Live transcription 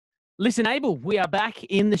ListenABLE, we are back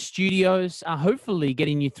in the studios, hopefully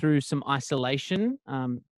getting you through some isolation.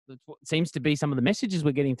 That's what seems to be some of the messages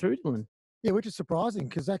we're getting through, Dylan. Yeah, which is surprising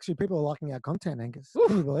because actually people are liking our content, Angus. Oof.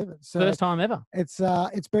 Can you believe it? So First time ever. it's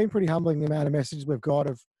been pretty humbling the amount of messages we've got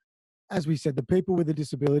of, as we said, the people with a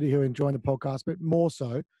disability who are enjoying the podcast, but more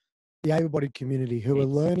so the able-bodied community who are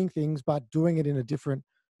learning things but doing it in a different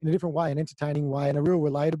way, an entertaining way, and a real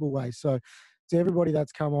relatable way. So to everybody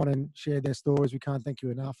that's come on and shared their stories, we can't thank you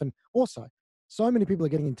enough. And also, so many people are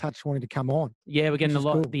getting in touch wanting to come on. Yeah, we're getting a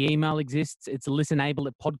lot. Cool. The email exists. It's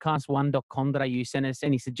listenable@podcast1.com.au. Send us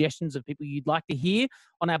any suggestions of people you'd like to hear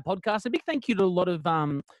on our podcast. A big thank you to a lot of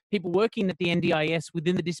people working at the NDIS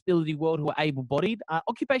within the disability world who are able-bodied.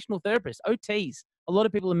 Occupational therapists, OTs. A lot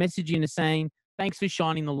of people are messaging and saying, thanks for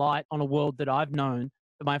shining the light on a world that I've known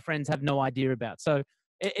that my friends have no idea about. So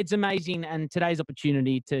it's amazing, and today's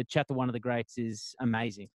opportunity to chat to one of the greats is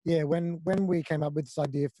amazing. Yeah, when we came up with this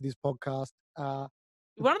idea for this podcast,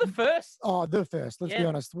 one of the first. Oh, the first. Let's be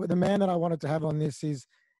honest. The man that I wanted to have on this is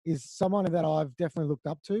someone that I've definitely looked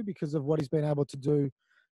up to because of what he's been able to do,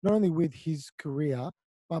 not only with his career,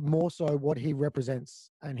 but more so what he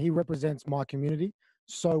represents. And he represents my community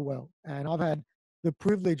so well. And I've had the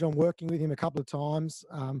privilege on working with him a couple of times,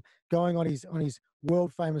 going on his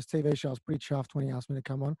world famous TV show. I was pretty chuffed when he asked me to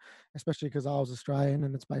come on, especially because I was Australian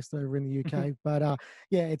and it's based over in the UK. But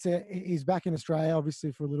yeah, he's back in Australia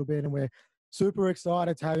obviously for a little bit, and we're super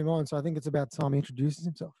excited to have him on. So I think it's about time he introduces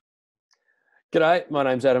himself. G'day, my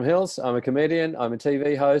name's Adam Hills. I'm a comedian, I'm a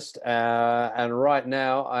TV host, and right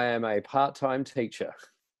now I am a part-time teacher.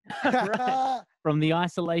 Right. From the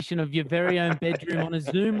isolation of your very own bedroom on a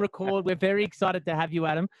Zoom record. We're very excited to have you,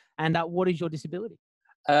 Adam. And what is your disability?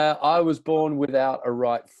 I was born without a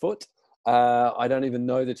right foot. I don't even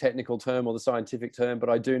know the technical term or the scientific term, but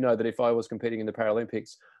I do know that if I was competing in the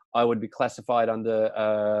Paralympics, I would be classified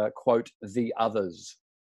under, quote, the others.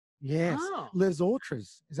 Yes, les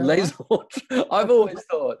autres. Is that Les autres. I've always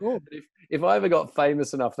thought Cool. that if I ever got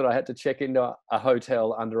famous enough that I had to check into a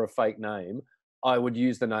hotel under a fake name, I would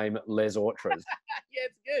use the name Les Autres. Yeah,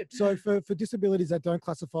 it's good. So for disabilities that don't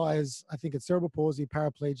classify as, I think it's cerebral palsy,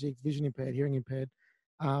 paraplegic, vision impaired, hearing impaired,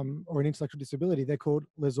 or an intellectual disability, they're called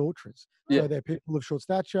les autres. Yeah. So they're people of short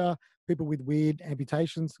stature, people with weird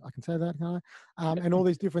amputations, I can say that, can't I? And all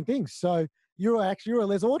these different things. So you're a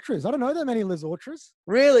les autres. I don't know that many les autres.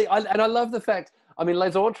 Really? And I love the fact, I mean,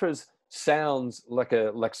 les autres sounds like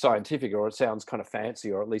scientific, or it sounds kind of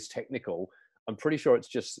fancy, or at least technical. I'm pretty sure it's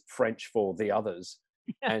just French for the others.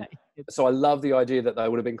 And so I love the idea that they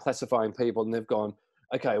would have been classifying people and they've gone,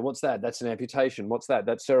 okay, what's that? That's an amputation. What's that?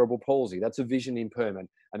 That's cerebral palsy. That's a vision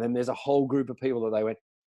impairment. And then there's a whole group of people that they went,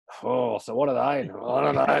 oh, so what are they? I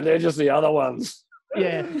don't know. They're just the other ones.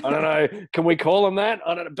 Yeah. I don't know. Can we call them that?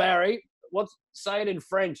 I don't know. Barry, say it in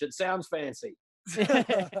French. It sounds fancy.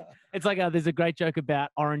 It's like there's a great joke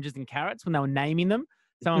about oranges and carrots when they were naming them.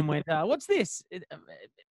 Someone went, what's this?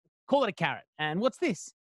 Call it a carrot. And what's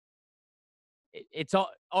this? It's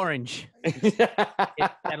orange.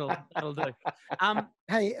 That'll do.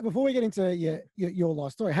 Hey, before we get into your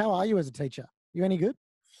life story, how are you as a teacher? You any good?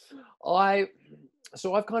 So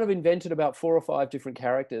I've kind of invented about 4 or 5 different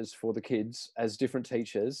characters for the kids as different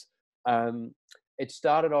teachers. It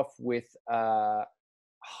started off with I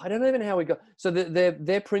don't even know how we got. So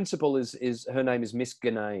their principal is her name is Miss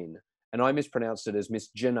Ganane. And I mispronounced it as Miss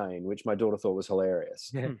Janine, which my daughter thought was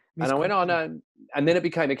hilarious. Yeah. And I went, oh, no. And then it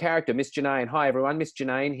became a character, Miss Janine. Hi, everyone. Miss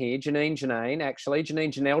Janine here. Janine, actually.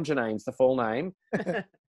 Janelle Janine's the full name.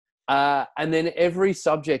 And then every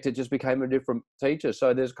subject, it just became a different teacher.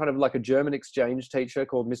 So there's kind of like a German exchange teacher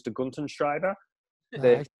called Mr. Guntenschreiber.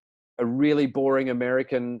 There's a really boring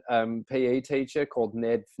American PE teacher called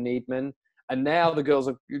Ned Fneedman. And now the girls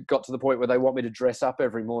have got to the point where they want me to dress up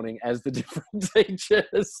every morning as the different teachers.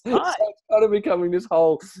 Right. So it's kind of becoming this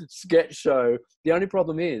whole sketch show. The only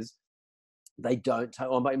problem is they don't take,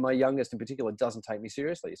 my youngest in particular doesn't take me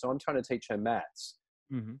seriously. So I'm trying to teach her maths.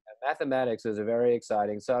 Mm-hmm. And mathematics is a very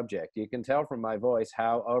exciting subject. You can tell from my voice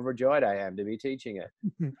how overjoyed I am to be teaching it.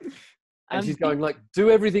 And she's going like,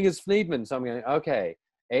 do everything as Fneedman. So I'm going, okay,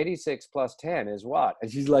 86 plus 10 is what?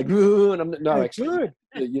 And she's like, ooh, and I'm no, actually,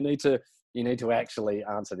 you need to actually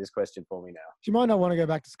answer this question for me now. She might not want to go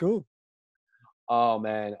back to school. Oh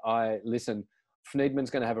man, listen, Fneedman's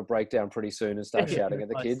going to have a breakdown pretty soon and start shouting at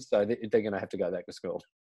the kids. So they're going to have to go back to school.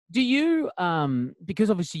 Do you, because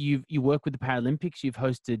obviously you work with the Paralympics, you've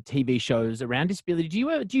hosted TV shows around disability.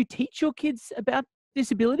 Do you teach your kids about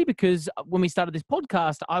disability? Because when we started this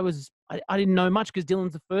podcast, I didn't know much because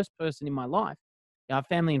Dylan's the first person in my life, our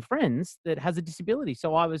family and friends, that has a disability.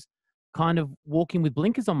 So I was kind of walking with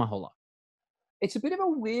blinkers on my whole life. It's a bit of a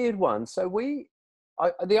weird one. So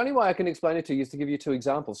the only way I can explain it to you is to give you two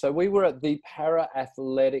examples. So we were at the Para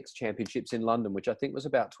Athletics Championships in London, which I think was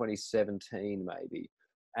about 2017 maybe,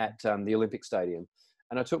 at the Olympic Stadium.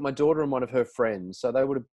 And I took my daughter and one of her friends. So they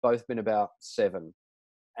would have both been about 7.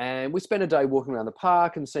 And we spent a day walking around the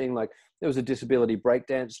park and seeing, like, there was a disability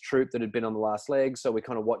breakdance troupe that had been on the last leg. So we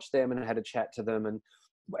kind of watched them and had a chat to them. And,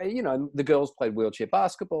 you know, the girls played wheelchair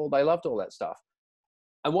basketball. They loved all that stuff.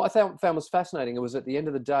 And what I found was fascinating, it was at the end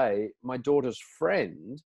of the day, my daughter's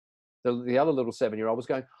friend, the other little 7-year-old, was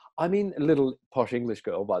going, I mean, little posh English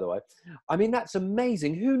girl, by the way, I mean, that's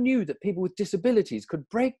amazing. Who knew that people with disabilities could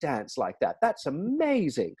break dance like that? That's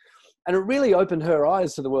amazing. And it really opened her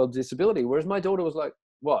eyes to the world of disability. Whereas my daughter was like,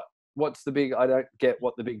 what? What's the big, I don't get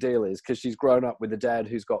what the big deal is, because she's grown up with a dad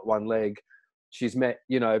who's got one leg. She's met,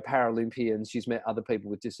 you know, Paralympians. She's met other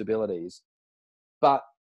people with disabilities. But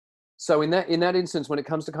so in that instance, when it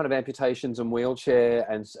comes to kind of amputations and wheelchair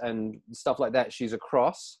and stuff like that, she's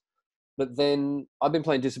across. But then I've been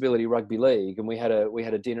playing disability rugby league, and we had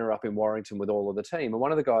a dinner up in Warrington with all of the team. And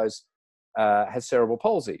one of the guys has cerebral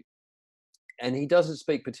palsy, and he doesn't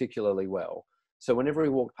speak particularly well. So whenever he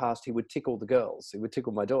walked past, he would tickle the girls. He would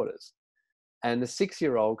tickle my daughters. And the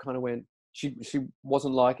 6-year-old kind of went, she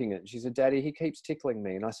wasn't liking it. She said, Daddy, he keeps tickling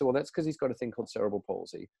me. And I said, well, that's because he's got a thing called cerebral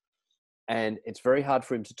palsy. And it's very hard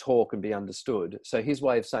for him to talk and be understood. So his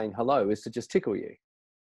way of saying hello is to just tickle you.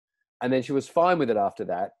 And then she was fine with it after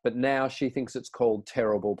that. But now she thinks it's called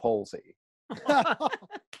terrible palsy.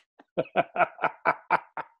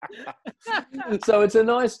 So it's a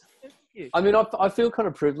nice, I mean, I feel kind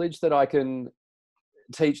of privileged that I can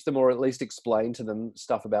teach them, or at least explain to them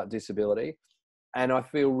stuff about disability. And I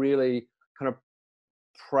feel really kind of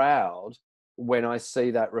proud when I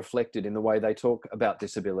see that reflected in the way they talk about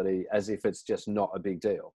disability, as if it's just not a big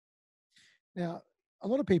deal. Now, a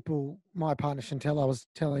lot of people, my partner Chantel, I was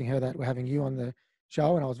telling her that we're having you on the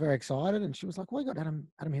show, and I was very excited. And she was like, "Well, you got Adam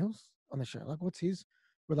Hills on the show. Like, what's his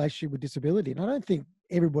relationship with disability?" And I don't think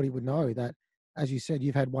everybody would know that, as you said,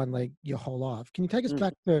 you've had one leg your whole life. Can you take us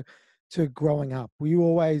back to growing up? Were you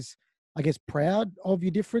always, I guess, proud of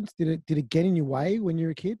your difference? Did it get in your way when you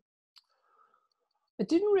were a kid? It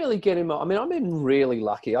didn't really get in my, I mean, I've been really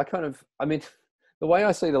lucky. The way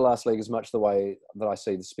I see The Last Leg is much the way that I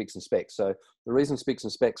see the Spicks and Specks. So the reason Spicks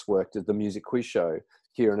and Specks worked as the music quiz show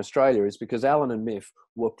here in Australia is because Alan and Miff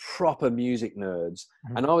were proper music nerds.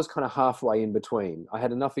 Mm-hmm. And I was kind of halfway in between. I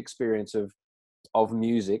had enough experience of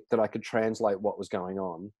music that I could translate what was going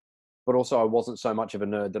on. But also I wasn't so much of a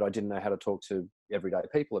nerd that I didn't know how to talk to everyday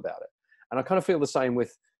people about it. And I kind of feel the same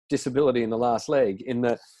with disability in The Last Leg, in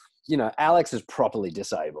that, you know, Alex is properly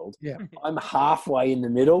disabled. Yeah. I'm halfway in the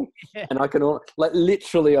middle, and I can, like,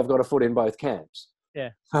 literally I've got a foot in both camps. Yeah.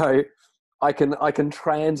 So I can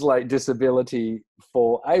translate disability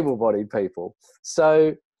for able-bodied people.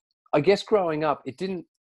 So I guess growing up, it didn't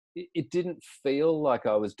feel like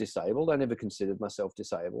I was disabled. I never considered myself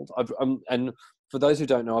disabled. And for those who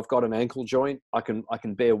don't know, I've got an ankle joint. I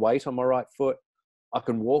can bear weight on my right foot. I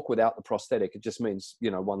can walk without the prosthetic. It just means,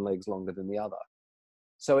 you know, one leg's longer than the other.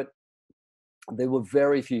 So there were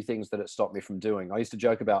very few things that it stopped me from doing. I used to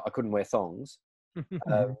joke about I couldn't wear thongs.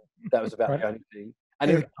 That was about the only thing.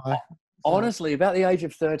 And honestly, about the age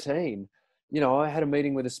of 13, you know, I had a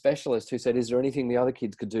meeting with a specialist who said, is there anything the other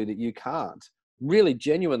kids could do that you can't? Really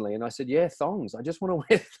genuinely. And I said, yeah, thongs. I just want to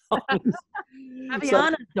wear thongs.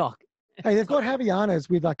 Haviana, Doc. Hey, they've got Havianas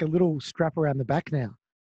with like a little strap around the back now.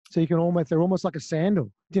 So you can they're almost like a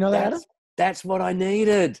sandal. Do you know that? That's what I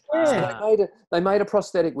needed. Yeah. So they made a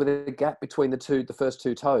prosthetic with a gap between the first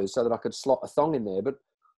 2 toes so that I could slot a thong in there. But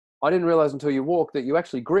I didn't realize until you walk that you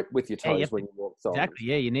actually grip with your toes when you walk thongs. Exactly.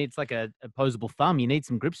 Yeah, it's like a opposable thumb. You need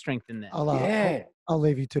some grip strength in there. I'll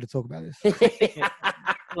leave you two to talk about this.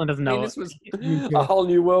 One doesn't know. This was a whole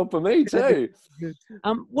new world for me too.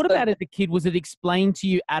 What about as a kid? Was it explained to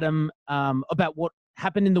you, Adam, about what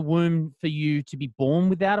happened in the womb for you to be born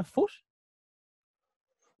without a foot?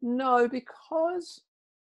 No, because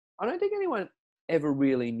I don't think anyone ever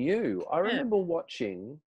really knew. I remember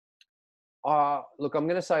watching, look, I'm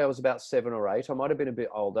going to say I was about 7 or 8. I might have been a bit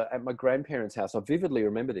older, at my grandparents' house. I vividly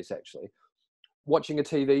remember this, actually, watching a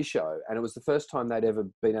TV show. And it was the first time they'd ever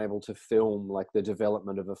been able to film, like, the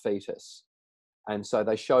development of a fetus. And so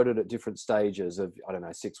they showed it at different stages of, I don't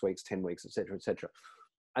know, 6 weeks, 10 weeks, et cetera, et cetera.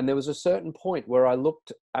 And there was a certain point where I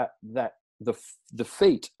looked at the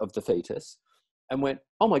feet of the fetus and went,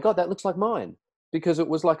 oh my God, that looks like mine. Because it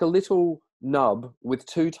was like a little nub with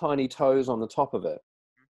 2 tiny toes on the top of it.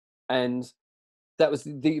 And that was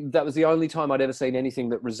the only time I'd ever seen anything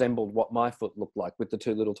that resembled what my foot looked like, with the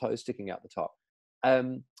 2 little toes sticking out the top.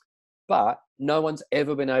 But no one's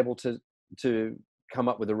ever been able to come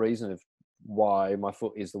up with a reason of why my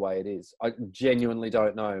foot is the way it is. I genuinely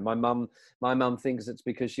don't know. My mum thinks it's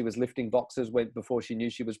because she was lifting boxes before she knew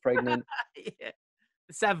she was pregnant. Yeah.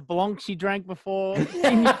 The Sav Blanc she drank before she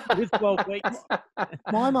knew she was 12 weeks.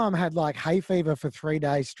 My mum had like hay fever for 3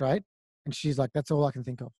 days straight, and she's like, "That's all I can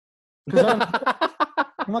think of." Because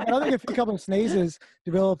I'm like, I don't think a couple of sneezes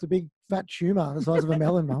developed a big fat tumor the size of a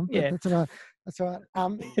melon, Mum. Yeah. That's all right. That's all right.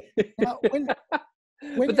 Now, when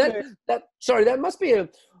But that must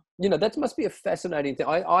be a fascinating thing.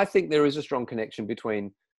 I think there is a strong connection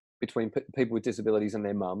between people with disabilities and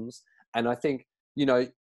their mums. And I think,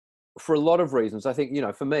 for a lot of reasons, I think,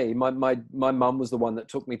 for me, my mum was the one that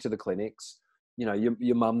took me to the clinics.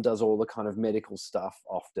 Your mum does all the kind of medical stuff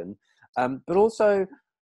often. But also,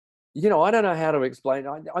 I don't know how to explain.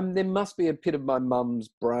 There must be a pit of my mum's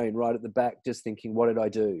brain right at the back just thinking, what did I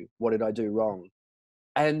do? What did I do wrong?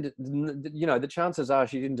 And, the chances are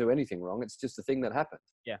she didn't do anything wrong. It's just a thing that happened.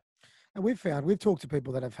 Yeah. And we've talked to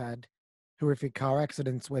people that have had horrific car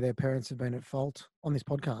accidents where their parents have been at fault on this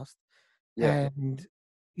podcast. Yeah. And,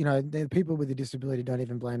 the people with a disability don't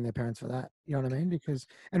even blame their parents for that. You know what I mean? Because,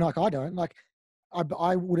 and like, I don't. Like,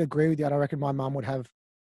 I would agree with you. I reckon my mum would have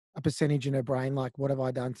a percentage in her brain, like, what have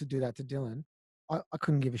I done to do that to Dylan? I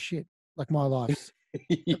couldn't give a shit. Like, my life's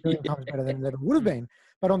a billion times better than it ever would have been.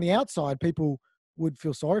 But on the outside, people would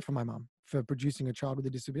feel sorry for my mum for producing a child with a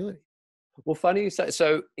disability. Well, funny you say.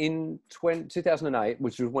 So in 2008,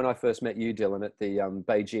 which was when I first met you, Dylan, at the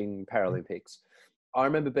Beijing Paralympics, I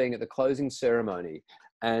remember being at the closing ceremony,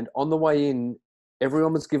 and on the way in,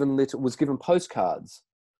 everyone was given postcards.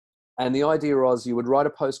 And the idea was you would write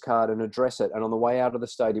a postcard and address it, and on the way out of the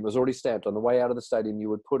stadium, it was already stamped, on the way out of the stadium, you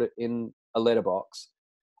would put it in a letterbox.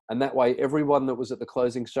 And that way, everyone that was at the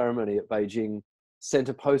closing ceremony at Beijing sent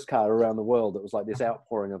a postcard around the world that was like this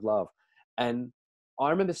outpouring of love. And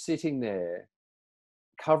I remember sitting there,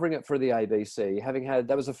 covering it for the ABC,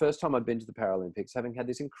 that was the first time I'd been to the Paralympics, having had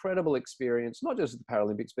this incredible experience, not just at the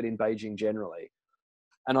Paralympics, but in Beijing generally.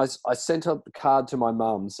 And I sent a card to my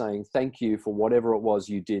mum saying, thank you for whatever it was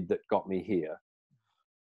you did that got me here.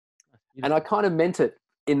 And I kind of meant it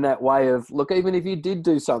in that way of, look, even if you did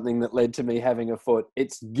do something that led to me having a foot,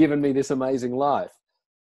 it's given me this amazing life.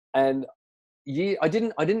 And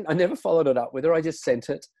I never followed it up with her. I just sent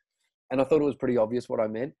it. And I thought it was pretty obvious what I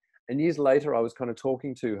meant. And years later, I was kind of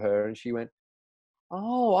talking to her and she went,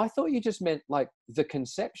 oh, I thought you just meant like the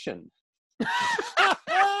conception.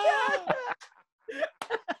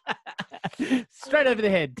 Straight over the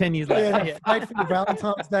head, 10 years later. Yeah, great for your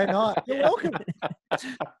Valentine's Day night. You're welcome.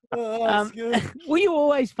 That's good. Were you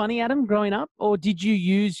always funny, Adam, growing up? Or did you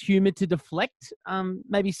use humour to deflect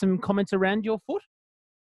maybe some comments around your foot?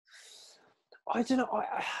 I don't know.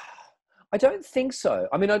 I don't think so.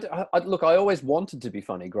 I mean, look, I always wanted to be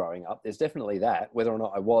funny growing up. There's definitely that. Whether or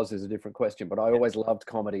not I was is a different question. But I always loved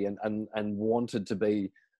comedy and wanted to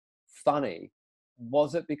be funny.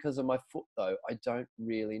 Was it because of my foot, though? I don't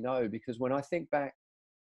really know. Because when I think back,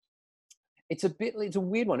 it's a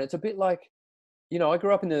weird one. It's a bit like, I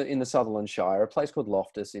grew up in the Sutherland Shire, a place called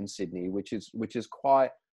Loftus in Sydney, which is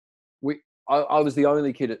quite. I was the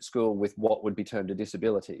only kid at school with what would be termed a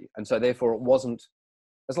disability, and so therefore it wasn't.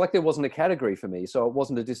 It's like there wasn't a category for me, so it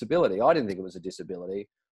wasn't a disability. I didn't think it was a disability.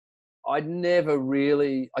 I don't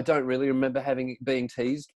really remember being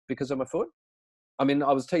teased because of my foot. I mean,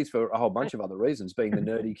 I was teased for a whole bunch of other reasons, being the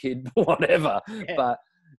nerdy kid, whatever, but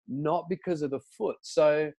not because of the foot.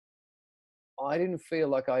 So I didn't feel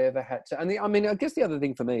like I ever had to. And I guess the other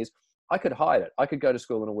thing for me is I could hide it. I could go to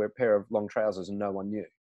school and wear a pair of long trousers and no one knew.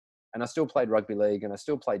 And I still played rugby league and I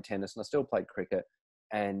still played tennis and I still played cricket.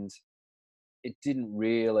 And it didn't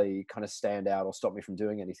really kind of stand out or stop me from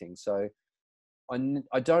doing anything. So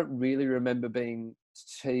I don't really remember being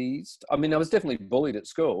teased. I mean, I was definitely bullied at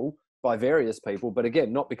school by various people, but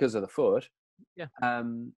again, not because of the foot. Yeah.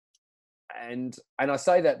 And I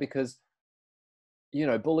say that because,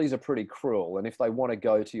 bullies are pretty cruel. And if they want to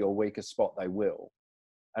go to your weakest spot, they will.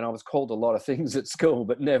 And I was called a lot of things at school,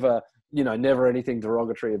 but never anything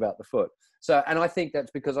derogatory about the foot. So, and I think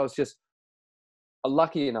that's because I was just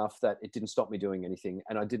lucky enough that it didn't stop me doing anything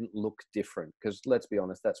and I didn't look different, because let's be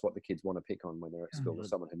honest, that's what the kids want to pick on when they're at school,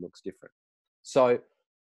 someone who looks different. So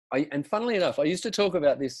and funnily enough, I used to talk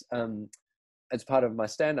about this as part of my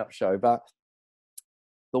stand-up show, but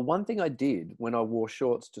the one thing I did when I wore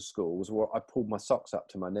shorts to school was I pulled my socks up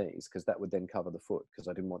to my knees, because that would then cover the foot, because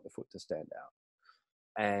I didn't want the foot to stand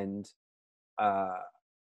out. And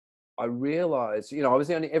I realized, I was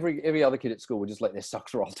the only, every other kid at school would just let their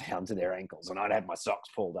socks roll down to their ankles, and I'd have my socks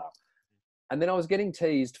pulled up. And then I was getting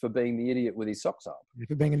teased for being the idiot with his socks up.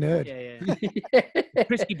 For being a nerd. Yeah.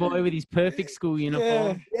 Frisky boy with his perfect school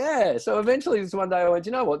uniform. Yeah. So eventually this one day I went,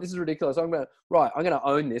 you know what? This is ridiculous. I'm going to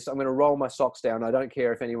own this. I'm going to roll my socks down. I don't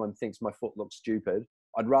care if anyone thinks my foot looks stupid.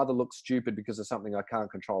 I'd rather look stupid because of something I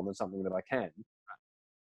can't control than something that I can.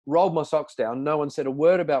 Rolled my socks down. No one said a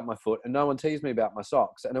word about my foot and no one teased me about my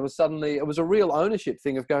socks. And it was a real ownership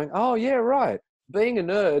thing of going, oh yeah, right. Being a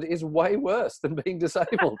nerd is way worse than being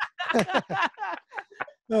disabled.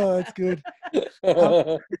 Oh, that's good.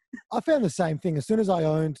 I found the same thing. As soon as I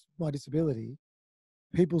owned my disability,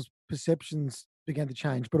 people's perceptions began to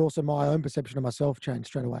change, but also my own perception of myself changed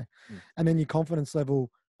straight away. And then your confidence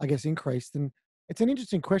level, I guess, increased. And it's an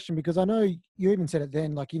interesting question because I know you even said it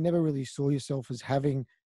then, like you never really saw yourself as having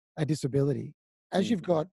a disability. As you've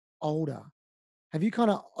got older, have you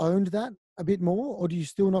kind of owned that a bit more, or do you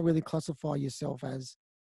still not really classify yourself as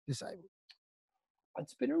disabled?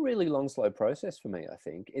 It's been a really long, slow process for me, I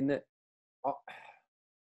think, in that, I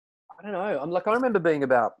don't know. I remember being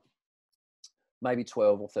about maybe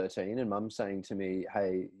 12 or 13 and mum saying to me,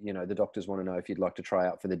 hey, the doctors want to know if you'd like to try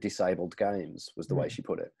out for the disabled games, was the way she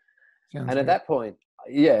put it. Sounds and good. at that point,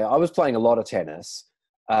 I was playing a lot of tennis,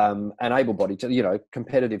 and able-bodied,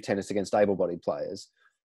 competitive tennis against able-bodied players.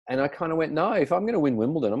 And I kind of went, no, if I'm going to win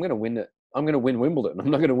Wimbledon, I'm going to win it. I'm going to win Wimbledon. I'm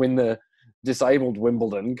not going to win the disabled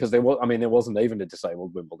Wimbledon because there wasn't even a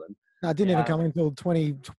disabled Wimbledon. No, it didn't even come until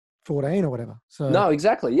 2014 or whatever. So no,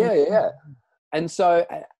 exactly. Yeah. And so,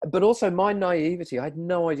 but also my naivety, I had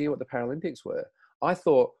no idea what the Paralympics were. I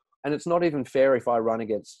thought, and it's not even fair if I run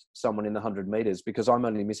against someone in the 100 meters because I'm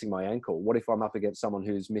only missing my ankle. What if I'm up against someone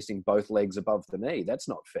who's missing both legs above the knee? That's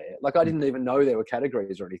not fair. I didn't even know there were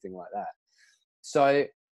categories or anything like that. So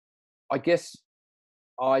I guess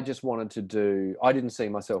I just wanted I didn't see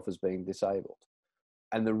myself as being disabled.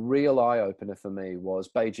 And the real eye-opener for me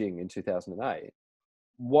was Beijing in 2008,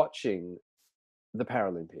 watching the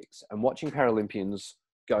Paralympics and watching Paralympians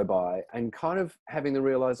go by and kind of having the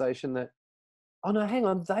realization that, oh no, hang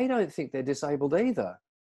on, they don't think they're disabled either.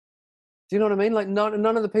 Do you know what I mean?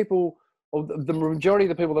 None of the people, or the majority of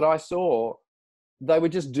the people that I saw, they were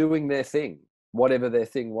just doing their thing, whatever their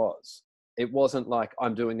thing was. It wasn't like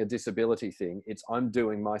I'm doing a disability thing. It's I'm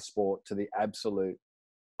doing my sport to the absolute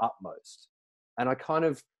utmost. And I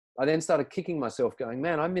then started kicking myself going,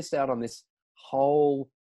 man, I missed out on this whole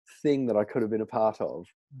thing that I could have been a part of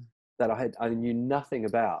that I knew nothing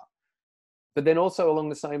about. But then also along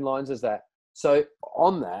the same lines as that, so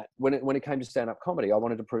on that, when it came to stand-up comedy, I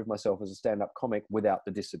wanted to prove myself as a stand-up comic without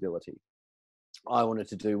the disability. I wanted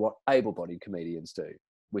to do what able-bodied comedians do,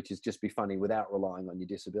 which is just be funny without relying on your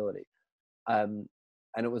disability.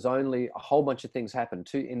 And it was only a whole bunch of things happened.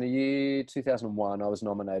 In the year 2001, I was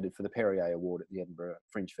nominated for the Perrier Award at the Edinburgh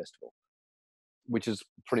Fringe Festival, which is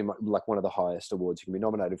pretty much like one of the highest awards you can be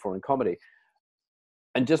nominated for in comedy.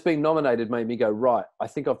 And just being nominated made me go, right, I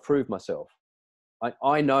think I've proved myself.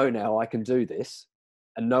 I know now I can do this,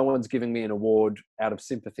 and no one's giving me an award out of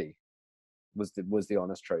sympathy, was the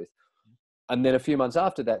honest truth. And then a few months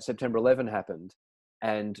after that, September 11 happened,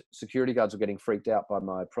 and security guards were getting freaked out by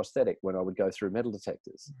my prosthetic when I would go through metal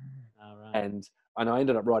detectors. All right. And I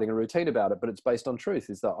ended up writing a routine about it, but it's based on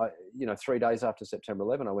truth. Is that 3 days after September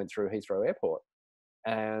 11, I went through Heathrow Airport,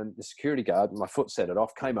 and the security guard, my foot set it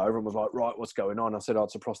off, came over and was like, right, what's going on? I said, oh,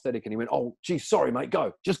 it's a prosthetic. And he went, oh, gee, sorry, mate,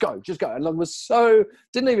 just go. And I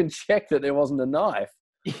didn't even check that there wasn't a knife.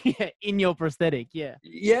 Yeah, in your prosthetic, yeah.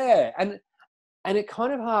 Yeah, and it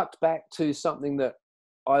kind of harked back to something that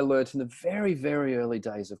I learned in the very, very early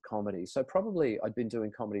days of comedy. So probably I'd been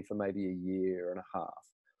doing comedy for maybe a year and a half.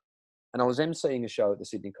 And I was emceeing a show at the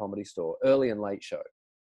Sydney Comedy Store, early and late show.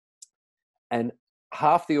 And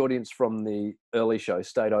half the audience from the early show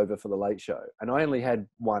stayed over for the late show. And I only had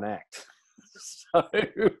one act. So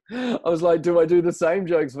I was like, do I do the same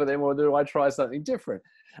jokes for them or do I try something different?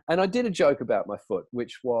 And I did a joke about my foot,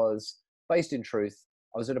 which was based in truth.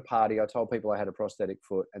 I was at a party. I told people I had a prosthetic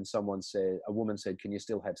foot and a woman said, can you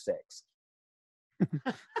still have sex?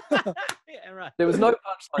 Yeah, right. There was no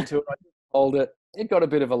punchline to it. I just told it. It got a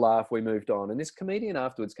bit of a laugh. We moved on. And this comedian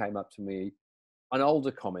afterwards came up to me, an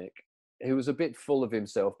older comic, who was a bit full of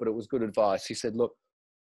himself, but it was good advice. He said, look,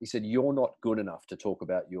 you're not good enough to talk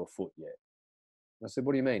about your foot yet. And I said,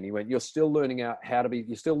 what do you mean? He went, you're still learning how to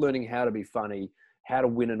be funny, how to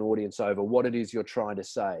win an audience over, what it is you're trying to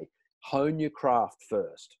say. Hone your craft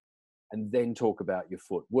first and then talk about your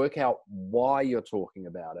foot. Work out why you're talking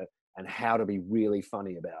about it and how to be really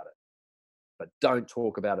funny about it. But don't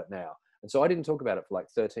talk about it now. And so I didn't talk about it for like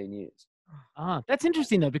 13 years. That's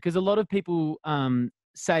interesting though, because a lot of people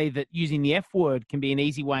say that using the F word can be an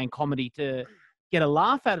easy way in comedy to get a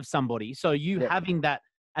laugh out of somebody. So you Yep. having that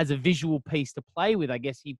as a visual piece to play with, I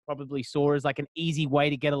guess he probably saw as like an easy way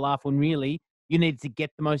to get a laugh when really you needed to get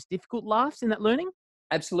the most difficult laughs in that learning.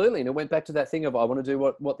 Absolutely. And it went back to that thing of, I want to do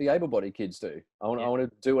what the able-bodied kids do. I want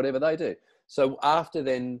to do whatever they do. So after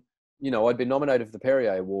then, I'd been nominated for the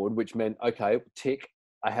Perrier Award, which meant, okay, tick,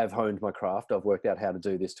 I have honed my craft. I've worked out how to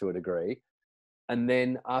do this to a degree. And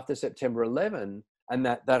then after September 11 and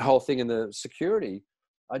that whole thing in the security,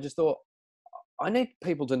 I just thought, I need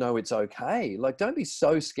people to know it's okay. Like, don't be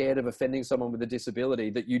so scared of offending someone with a disability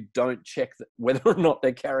that you don't check whether or not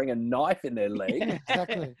they're carrying a knife in their leg. Yeah,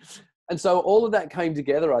 exactly. And so all of that came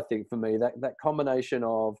together, I think, for me, that combination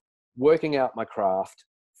of working out my craft,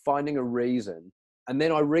 finding a reason. And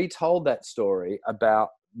then I retold that story about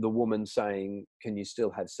the woman saying, can you still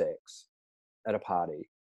have sex at a party?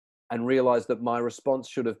 And realized that my response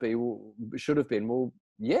should have been, well,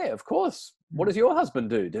 yeah, of course. What does your husband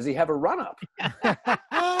do? Does he have a run-up?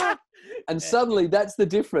 And suddenly that's the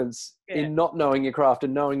difference in not knowing your craft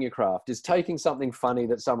and knowing your craft, is taking something funny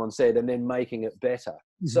that someone said and then making it better.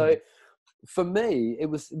 Mm-hmm. So for me, it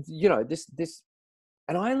was, this,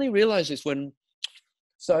 and I only realized this when,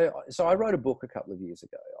 so I wrote a book a couple of years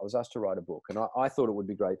ago. I was asked to write a book, and I thought it would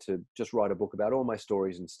be great to just write a book about all my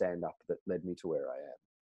stories and stand up that led me to where I am.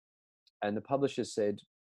 And the publisher said,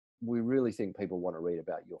 we really think people want to read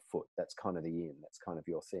about your foot. That's kind of the in. That's kind of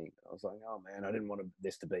your thing. And I was like, oh man, I didn't want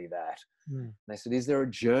this to be that. Mm. And they said, is there a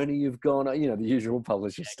journey you've gone on? The usual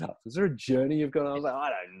publisher stuff. Is there a journey you've gone on? I was like, I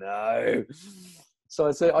don't know. So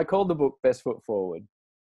I said, I called the book Best Foot Forward.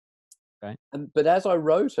 Okay. But as I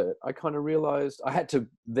wrote it, I kind of realized I had to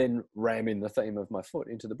then ram in the theme of my foot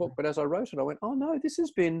into the book. But as I wrote it, I went, oh no, this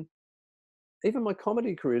has been, even my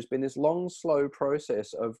comedy career has been this long, slow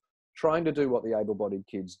process of trying to do what the able-bodied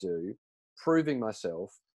kids do, proving myself,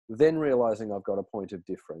 then realizing I've got a point of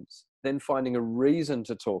difference, then finding a reason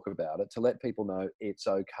to talk about it, to let people know it's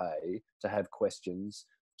okay to have questions,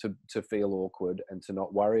 to feel awkward and to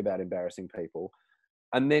not worry about embarrassing people.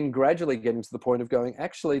 And then gradually getting to the point of going,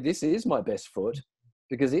 actually, this is my best foot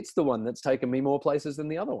because it's the one that's taken me more places than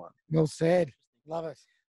the other one. Well said. Love it.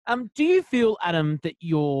 Do you feel, Adam, that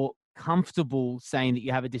you're comfortable saying that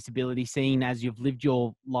you have a disability, seeing as you've lived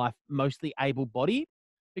your life mostly able-bodied?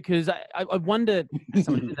 Because I wonder, as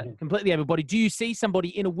someone who's completely able-bodied, do you see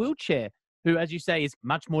somebody in a wheelchair who, as you say, is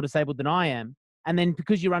much more disabled than I am? And then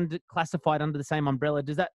because you're classified under the same umbrella,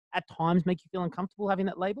 does that at times make you feel uncomfortable having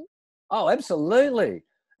that label? Oh, absolutely.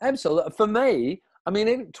 Absolutely. For me, I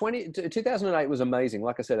mean, 2008 was amazing.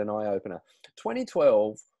 Like I said, an eye-opener.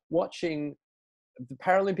 2012, watching the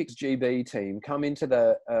Paralympics GB team come into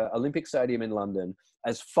the Olympic Stadium in London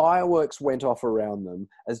as fireworks went off around them,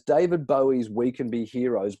 as David Bowie's We Can Be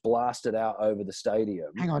Heroes blasted out over the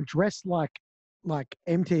stadium. Hang on, dressed like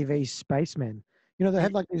MTV spacemen. They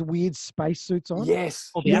had like these weird spacesuits on.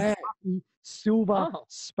 Yes. Oh, yeah. Silver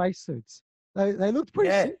spacesuits. They looked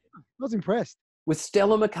pretty sick. I was impressed. With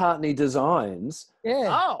Stella McCartney designs. Yeah.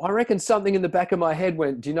 Oh, I reckon something in the back of my head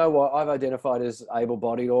went, do you know what? I've identified as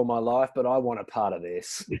able-bodied all my life, but I want a part of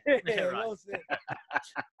this. Right.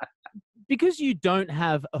 Because you don't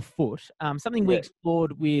have a foot, something we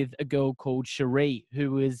explored with a girl called Cherie,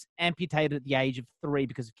 who was amputated at the age of 3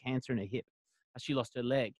 because of cancer in her hip. She lost her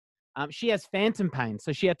leg. She has phantom pain,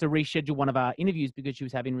 so she had to reschedule one of our interviews because she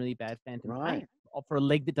was having really bad phantom pain for a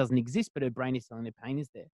leg that doesn't exist, but her brain is telling her pain is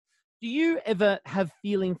there. Do you ever have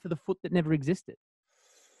feeling for the foot that never existed?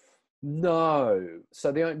 No.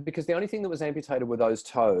 So because the only thing that was amputated were those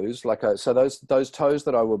toes. So those toes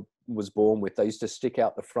that I was born with, they used to stick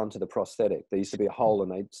out the front of the prosthetic. There used to be a hole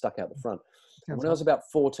and they stuck out the front. And when I was about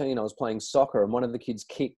 14, I was playing soccer and one of the kids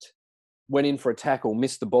went in for a tackle,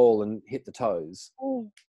 missed the ball and hit the toes.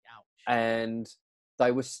 Oh, ouch. And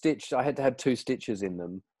they were stitched. I had to have 2 stitches in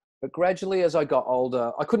them. But gradually, as I got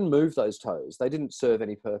older, I couldn't move those toes. They didn't serve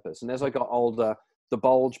any purpose. And as I got older, the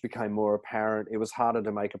bulge became more apparent. It was harder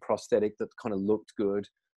to make a prosthetic that kind of looked good.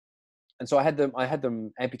 And so I had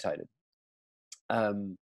them amputated.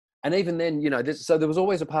 And even then, so there was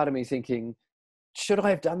always a part of me thinking, should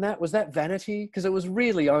I have done that? Was that vanity? Because it was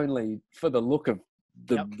really only for the look of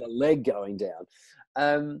the leg going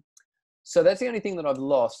down. So that's the only thing that I've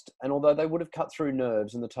lost. And although they would have cut through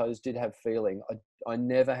nerves and the toes did have feeling, I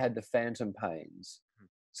never had the phantom pains.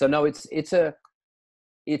 So no, it's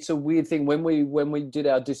a weird thing. When we did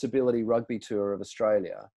our disability rugby tour of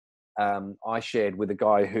Australia, I shared with a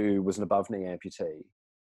guy who was an above knee amputee,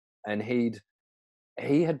 and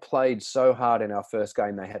he had played so hard in our first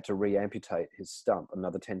game they had to re-amputate his stump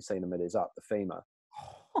another 10 centimeters up the femur.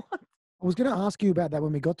 I was going to ask you about that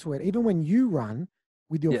when we got to it. Even when you run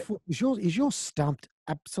with your foot, is your stump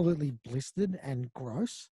absolutely blistered and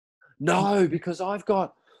gross? No, because I've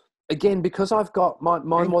got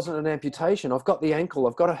mine wasn't an amputation. I've got the ankle.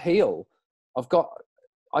 I've got a heel.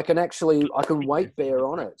 I can weight bear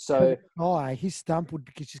on it. So his stump would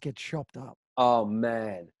just get chopped up. Oh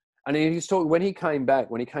man. And he's talking when he came back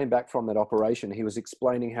from that operation, he was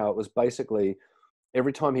explaining how it was basically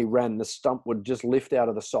every time he ran, the stump would just lift out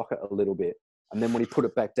of the socket a little bit. And then when he put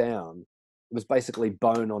it back down, it was basically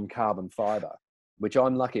bone on carbon fiber, which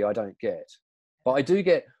I'm lucky I don't get. But I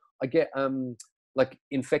get like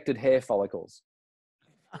infected hair follicles.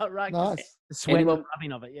 Oh, right. Nice. Sweat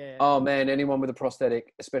rubbing of it, yeah. Oh man, anyone with a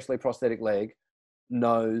prosthetic, especially prosthetic leg,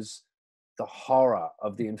 knows the horror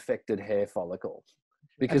of the infected hair follicle.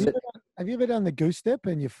 Because have you ever done the goose step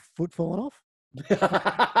and your foot fallen off?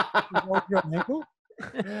 Your ankle?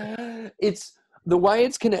 It's the way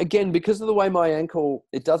again, because of the way my ankle,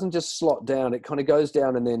 it doesn't just slot down, it kind of goes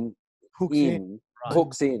down and then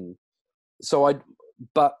hooks in. So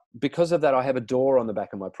but because of that, I have a door on the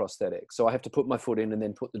back of my prosthetic. So I have to put my foot in and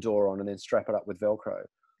then put the door on and then strap it up with Velcro.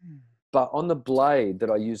 But on the blade that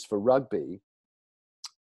I use for rugby,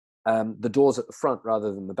 the door's at the front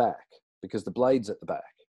rather than the back because the blade's at the back.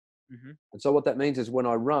 Mm-hmm. And so what that means is when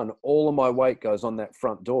I run, all of my weight goes on that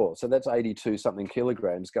front door. So that's 82 something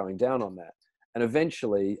kilograms going down on that. And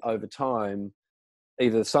eventually over time,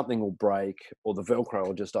 either something will break or the Velcro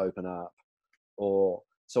will just open up.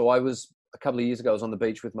 So I was a couple of years ago, I was on the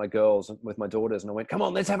beach with my girls, with my daughters, and I went, come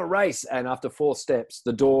on, let's have a race. And after 4 steps,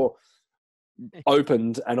 the door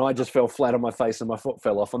opened and I just fell flat on my face and my foot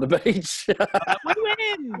fell off on the beach.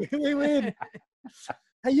 We win.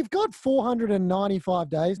 Hey, you've got 495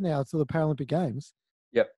 days now till the Paralympic Games.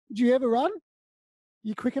 Yep. Did you ever run?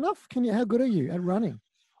 You quick enough? How good are you at running?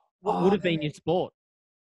 What would have been your sport?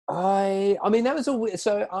 I mean, that was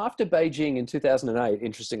so after Beijing in 2008,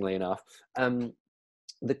 interestingly enough,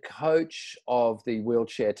 the coach of the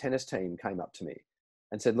wheelchair tennis team came up to me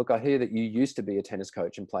and said, look, I hear that you used to be a tennis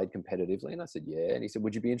coach and played competitively. And I said, yeah. And he said,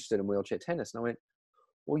 would you be interested in wheelchair tennis? And I went,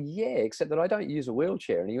 well, yeah, except that I don't use a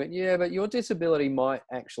wheelchair. And he went, yeah, but your disability might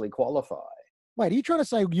actually qualify. Wait, are you trying to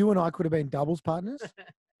say you and I could have been doubles partners?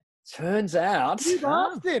 Turns out. You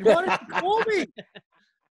bastard. Why didn't you call me?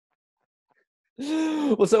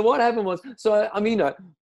 Well, so what happened was, I mean,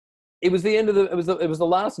 it was the end of it was the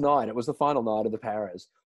last night. It was the final night of the Paras.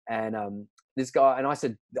 And this guy, and I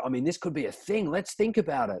said, I mean, this could be a thing. Let's think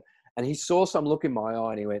about it. And he saw some look in my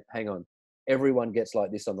eye and he went, hang on. Everyone gets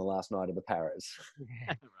like this on the last night of the Paras.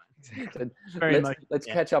 Let's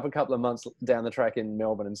catch up a couple of months down the track in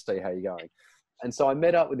Melbourne and see how you're going. And so I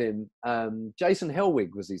met up with him. Jason Hellwig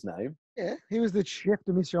was his name. Yeah, he was the chef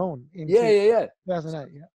de mission in 2008.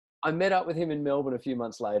 Yeah. I met up with him in Melbourne a few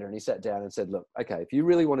months later and he sat down and said, look, okay, if you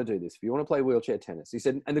really want to do this, if you want to play wheelchair tennis, he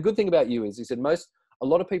said, and the good thing about you is, he said, a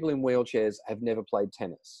lot of people in wheelchairs have never played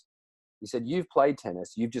tennis. He said, you've played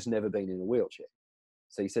tennis, you've just never been in a wheelchair.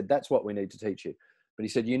 So he said, that's what we need to teach you. But he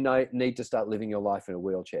said, you need to start living your life in a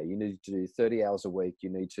wheelchair. You need to do 30 hours a week.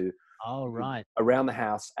 You need to around the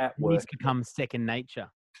house, at work. It needs to become second nature.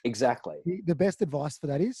 Exactly. The best advice for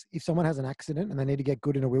that is if someone has an accident and they need to get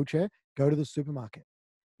good in a wheelchair, go to the supermarket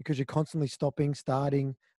because you're constantly stopping,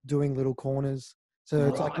 starting, doing little corners. So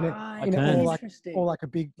it's like, or like a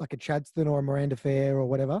big, like a Chadston or a Miranda Fair or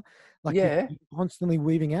whatever. Like you're constantly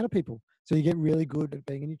weaving out of people. So you get really good at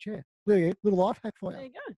being in your chair. Little life hack for you. There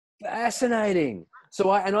you go. Fascinating. So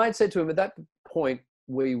I had said to him at that point,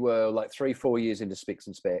 we were like 3-4 years into Spics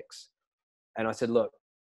and Specs. And I said, look,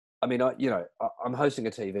 I mean, I'm hosting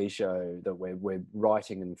a TV show that we're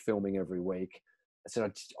writing and filming every week. I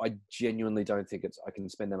said, I genuinely don't think I can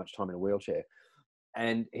spend that much time in a wheelchair.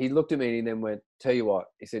 And he looked at me and he then went, tell you what,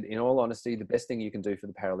 he said, in all honesty, the best thing you can do for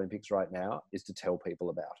the Paralympics right now is to tell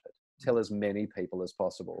people about it. Tell as many people as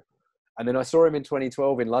possible. And then I saw him in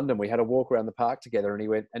 2012 in London. We had a walk around the park together and he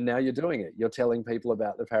went, and now you're doing it. You're telling people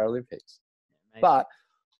about the Paralympics. But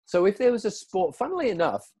so if there was a sport, funnily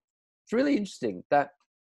enough, it's really interesting that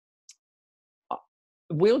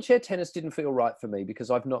wheelchair tennis didn't feel right for me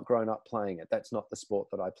because I've not grown up playing it. That's not the sport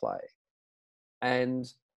that I play. And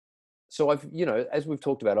so I've, as we've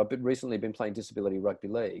talked about, I've recently been playing Disability Rugby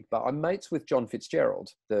League, but I'm mates with John Fitzgerald,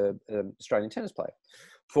 the Australian tennis player,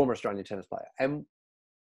 former Australian tennis player. And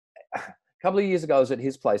a couple of years ago, I was at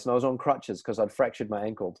his place and I was on crutches because I'd fractured my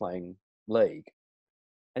ankle playing league.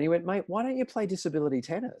 And he went, mate, why don't you play disability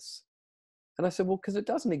tennis? And I said, well, because it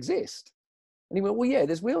doesn't exist. And he went, well, yeah,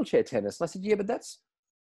 there's wheelchair tennis. And I said, yeah, but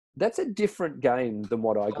that's a different game than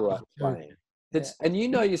what I grew up playing. And you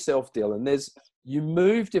know yourself, Dylan, you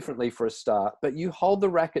move differently for a start, but you hold the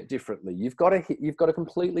racket differently. You've got a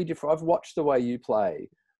completely different, I've watched the way you play.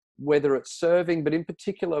 whether it's serving, but in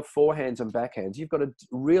particular forehands and backhands, you've got a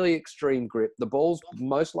really extreme grip. The ball's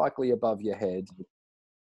most likely above your head.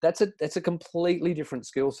 That's a completely different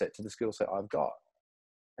skill set to the skill set I've got.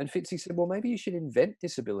 And Fitzy said, well, maybe you should invent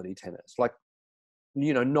disability tennis, like,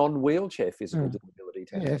 non-wheelchair physical disability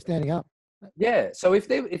tennis. Yeah, standing up. Yeah. So if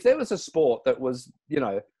there was a sport that was,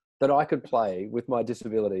 that I could play with my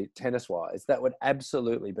disability tennis-wise, that would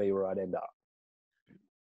absolutely be where I'd end up.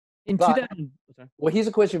 Well, here's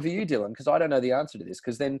a question for you, Dylan, because I don't know the answer to this.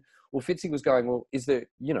 Because then, Fitzy was going, well, is there,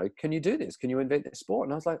 can you do this? Can you invent this sport?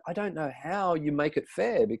 And I was like, I don't know how you make it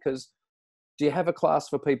fair, because do you have a class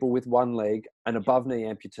for people with one leg, an above knee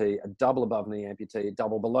amputee, a double above knee amputee, a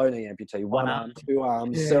double below knee amputee, one arm, two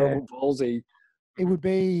arms, cerebral palsy? It would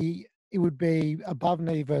be above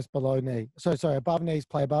knee versus below knee. So above knees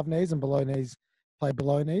play above knees and below knees play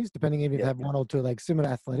below knees, depending if you have one or two legs, similar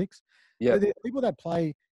to athletics. Yeah. The people that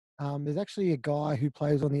play, there's actually a guy who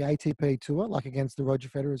plays on the ATP tour, like against the Roger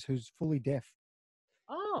Federers, who's fully deaf.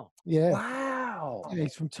 Oh. Yeah. Wow. Yeah,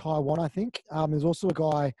 he's from Taiwan, I think. There's also a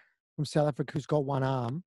guy from South Africa who's got one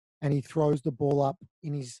arm, and he throws the ball up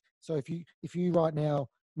in his. So if you right now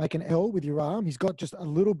make an L with your arm, he's got just a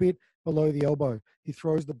little bit below the elbow. He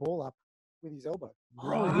throws the ball up with his elbow.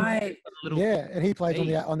 Right. Yeah, and he plays on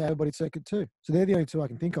the able-bodied circuit too. So they're the only two I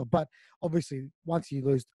can think of. But obviously, once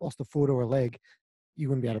you lost a foot or a leg, you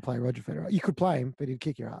wouldn't be able to play Roger Federer. You could play him, but he'd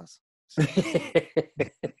kick your ass. So,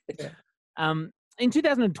 yeah. In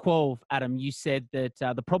 2012, Adam, you said that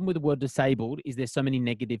the problem with the word disabled is there's so many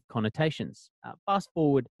negative connotations. Fast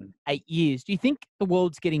forward 8 years. Do you think the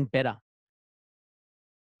world's getting better?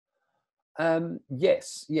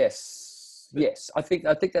 Yes. I think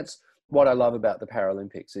that's what I love about the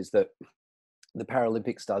Paralympics, is that the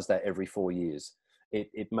Paralympics does that every 4 years.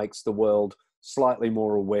 It makes the world slightly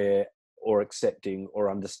more aware or accepting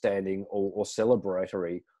or understanding or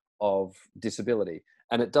celebratory of disability.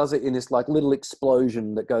 And it does it in this like little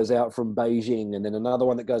explosion that goes out from Beijing, and then another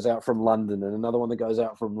one that goes out from London, and another one that goes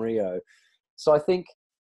out from Rio. So I think,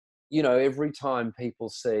 every time people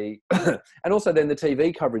see, and also then the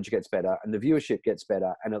TV coverage gets better and the viewership gets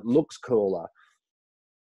better and it looks cooler.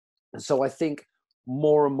 So I think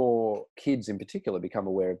more and more kids in particular become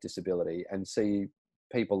aware of disability and see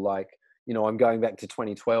people like, I'm going back to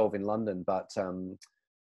 2012 in London, but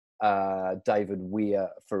David Weir,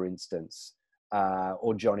 for instance,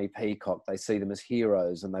 or Johnny Peacock, they see them as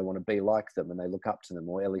heroes and they want to be like them and they look up to them,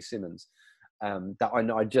 or Ellie Simmons. That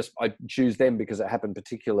I choose them because it happened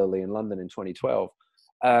particularly in London in 2012.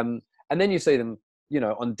 And then you see them,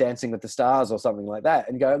 on Dancing with the Stars or something like that,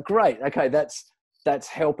 and go, great, okay, that's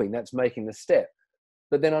helping, that's making the step.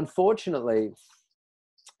 But then unfortunately,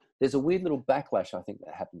 there's a weird little backlash, I think,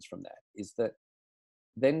 that happens from that, is that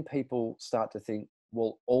then people start to think,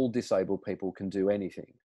 well, all disabled people can do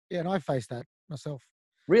anything. Yeah, and I faced that myself.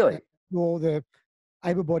 Really? Well, the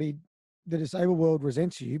disabled world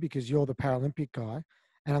resents you because you're the Paralympic guy.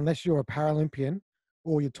 And unless you're a Paralympian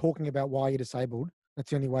or you're talking about why you're disabled,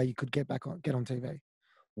 that's the only way you could get on TV.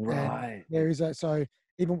 Right. And there is so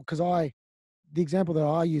even because the example that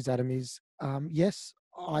I use, Adam, is, yes,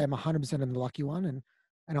 I am 100% the lucky one.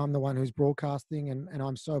 And I'm the one who's broadcasting, and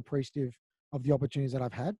I'm so appreciative of the opportunities that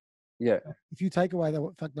I've had. Yeah. If you take away the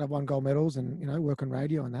fact that I've won gold medals and, work on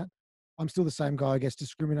radio and that, I'm still the same guy who gets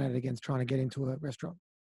discriminated against trying to get into a restaurant.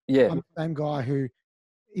 Yeah. I'm the same guy who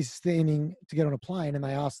is standing to get on a plane and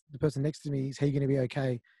they ask the person next to me, is he going to be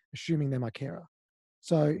okay, assuming they're my carer?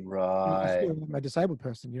 So I feel like I'm a disabled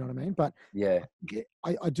person, you know what I mean? But yeah,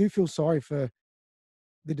 I do feel sorry for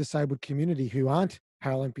the disabled community who aren't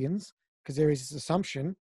Paralympians, because there is this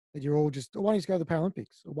assumption that you're all just, why don't you go to the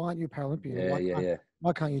Paralympics? Or why aren't you a Paralympian?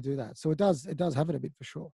 Why can't you do that? So it does have it a bit for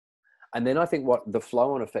sure. And then I think what the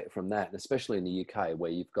flow-on effect from that, and especially in the UK,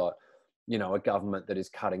 where you've got, a government that is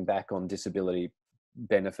cutting back on disability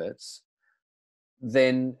benefits,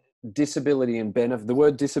 then disability and the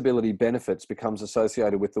word disability benefits becomes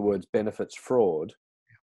associated with the words benefits fraud.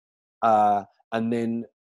 And then,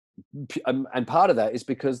 and part of that is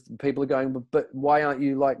because people are going, but why aren't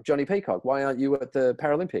you like Johnny Peacock? Why aren't you at the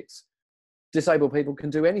Paralympics? Disabled people can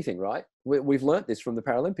do anything, right? We've learnt this from the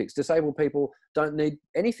Paralympics. Disabled people don't need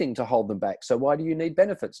anything to hold them back. So why do you need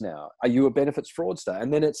benefits now? Are you a benefits fraudster?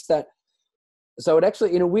 And then it's that. So it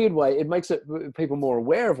actually, in a weird way, it makes people more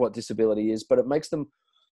aware of what disability is, but it makes them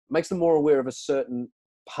more aware of a certain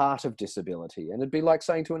part of disability. And it'd be like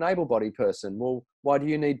saying to an able-bodied person, well, why do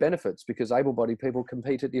you need benefits? Because able-bodied people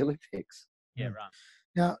compete at the Olympics. Yeah, right.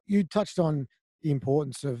 Now, you touched on the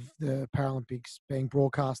importance of the Paralympics being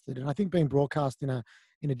broadcasted, and I think being broadcast in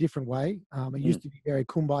a different way. It used to be very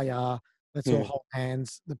kumbaya, let's all hold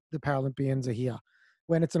hands, the Paralympians are here.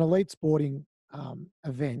 when it's an elite sporting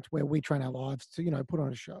event where we train our lives to, put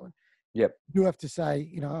on a show. And Yep. you have to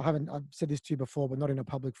say, I've said this to you before, but not in a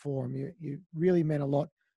public forum. You really meant a lot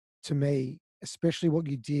to me, especially what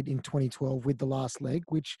you did in 2012 with The Last Leg,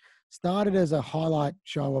 which started as a highlight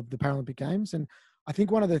show of the Paralympic Games. And I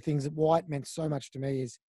think one of the things that why it meant so much to me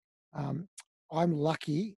is I'm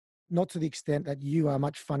lucky, not to the extent that you are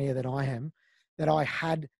much funnier than I am, that I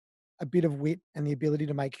had a bit of wit and the ability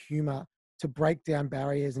to make humor, to break down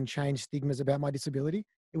barriers and change stigmas about my disability.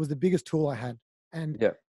 It was the biggest tool I had. And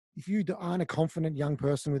if you aren't a confident young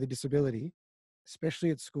person with a disability, especially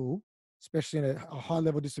at school, especially in a high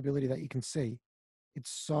level disability that you can see, it's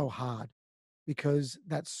so hard, because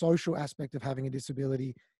that social aspect of having a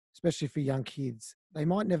disability, especially for young kids, they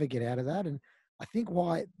might never get out of that. And I think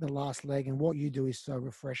why The Last Leg and what you do is so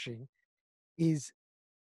refreshing is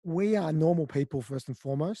we are normal people, first and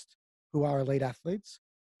foremost, who are elite athletes,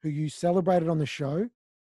 who you celebrated on the show,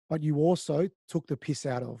 but you also took the piss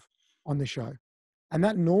out of on the show. And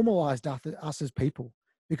that normalized us as people,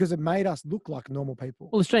 because it made us look like normal people.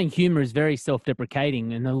 Well, Australian humour is very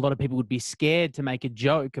self-deprecating, and a lot of people would be scared to make a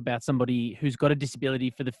joke about somebody who's got a disability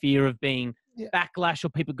for the fear of being backlash or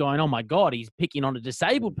people going, oh my God, he's picking on a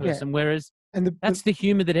disabled person. Whereas that's the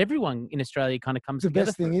humour that everyone in Australia kind of comes together. The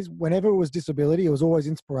best thing is, whenever it was disability, it was always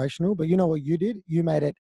inspirational. But you know what you did? You made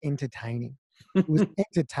it entertaining. It was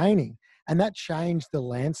entertaining. And that changed the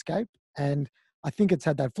landscape. And I think it's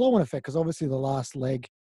had that flow-on effect, because obviously The Last Leg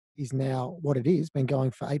is now what it is, been going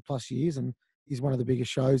for 8+ years, and is one of the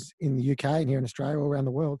biggest shows in the UK and here in Australia, all around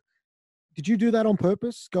the world. Did you do that on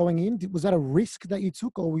purpose going in? Was that a risk that you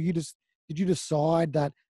took, or did you decide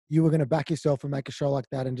that you were going to back yourself and make a show like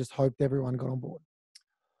that and just hoped everyone got on board?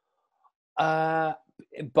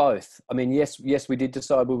 Both. I mean, yes, we did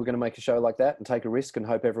decide we were going to make a show like that and take a risk and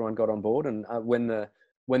hope everyone got on board. And when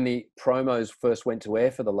the promos first went to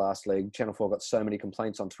air for The Last Leg, Channel 4 got so many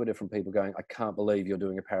complaints on Twitter from people going, I can't believe you're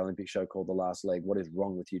doing a Paralympic show called The Last Leg. What is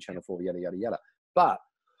wrong with you, Channel 4, yada, yada, yada. But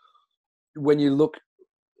when you look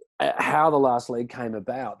at how The Last Leg came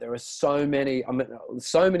about, there are so many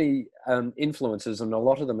influences, and a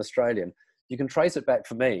lot of them Australian. You can trace it back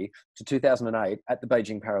for me to 2008 at the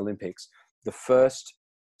Beijing Paralympics. The first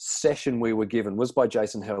session we were given was by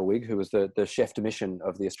Jason Hellwig, who was the chef de mission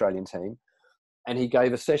of the Australian team. And he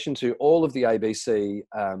gave a session to all of the ABC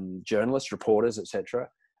journalists, reporters, etc.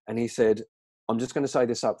 And he said, I'm just going to say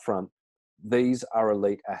this up front. These are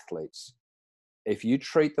elite athletes. If you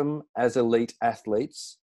treat them as elite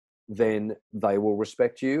athletes, then they will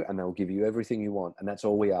respect you and they'll give you everything you want. And that's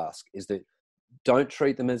all we ask, is that don't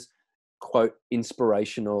treat them as, quote,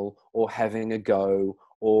 inspirational or having a go,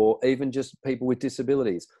 or even just people with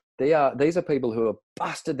disabilities. These are people who have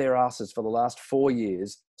busted their asses for the last 4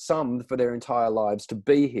 years, some for their entire lives, to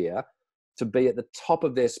be here, to be at the top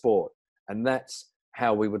of their sport. And that's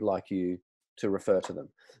how we would like you to refer to them.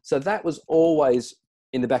 So that was always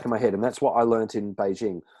in the back of my head. And that's what I learned in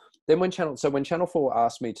Beijing. Then when Channel 4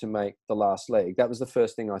 asked me to make The Last Leg, that was the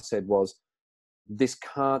first thing I said was, this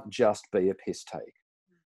can't just be a piss take.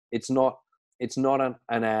 It's not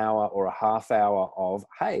an hour or a half hour of,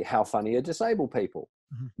 hey, how funny are disabled people?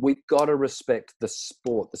 Mm-hmm. We've got to respect the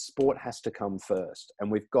sport. The sport has to come first.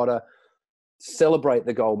 And we've got to celebrate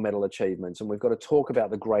the gold medal achievements. And we've got to talk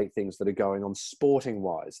about the great things that are going on sporting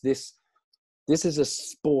wise. This is a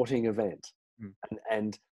sporting event. Mm.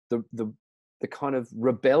 And the kind of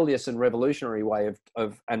rebellious and revolutionary way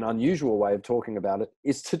of an unusual way of talking about it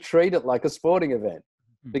is to treat it like a sporting event.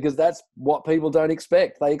 Because that's what people don't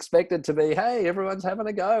expect. They expect it to be, hey, everyone's having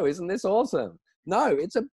a go. Isn't this awesome? No,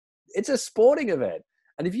 it's a sporting event.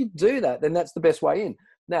 And if you do that, then that's the best way in.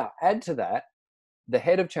 Now, add to that, the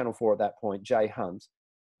head of Channel 4 at that point, Jay Hunt,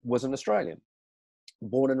 was an Australian,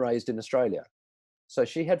 born and raised in Australia. So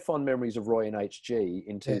she had fond memories of Roy and HG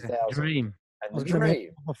in 2000. Dream. And the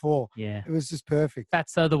dream. Before. Yeah. It was just perfect.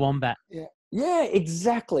 Fatso the Wombat. Yeah. Yeah,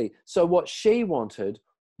 exactly. So what she wanted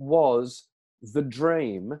was the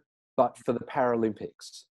dream, but for the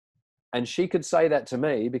Paralympics. And she could say that to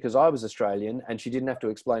me because I was Australian and she didn't have to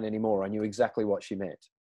explain anymore. I knew exactly what she meant.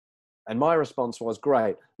 And my response was,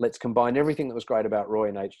 great, let's combine everything that was great about Roy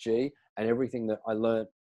and HG and everything that I learned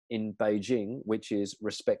in Beijing, which is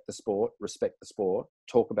respect the sport,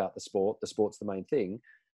 talk about the sport's the main thing.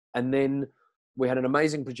 And then we had an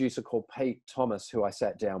amazing producer called Pete Thomas, who I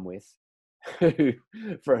sat down with, who,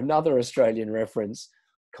 for another Australian reference,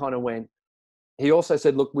 kind of went, he also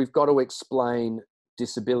said, look, we've got to explain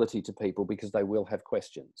disability to people because they will have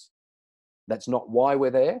questions. That's not why we're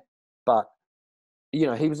there, but, you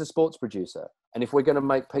know, he was a sports producer. And if we're going to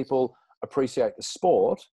make people appreciate the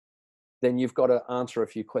sport, then you've got to answer a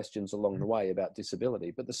few questions along the way about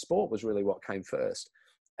disability. But the sport was really what came first.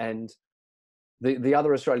 And the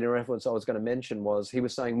other Australian reference I was going to mention was, he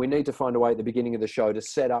was saying, we need to find a way at the beginning of the show to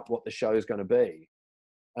set up what the show is going to be.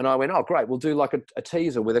 And I went, oh, great. We'll do like a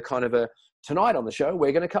teaser with a kind of tonight on the show,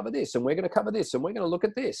 we're going to cover this, and we're going to cover this, and we're going to look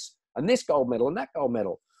at this, and this gold medal, and that gold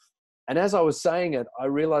medal. And as I was saying it, I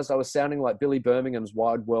realized I was sounding like Billy Birmingham's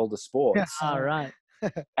Wide World of Sports. All right.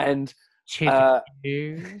 And yeah,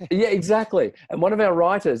 exactly. And one of our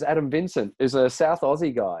writers, Adam Vincent, is a South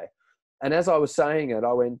Aussie guy. And as I was saying it,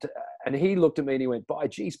 I went, and he looked at me and he went, by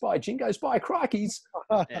geez, by jingos, by crikeys.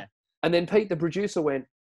 Yeah. And then Pete, the producer, went,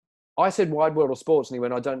 I said Wide World of Sports, and he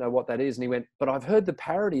went, I don't know what that is. And he went, but I've heard the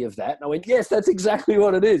parody of that. And I went, yes, that's exactly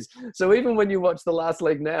what it is. So even when you watch The Last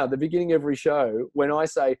Leg Now, the beginning of every show, when I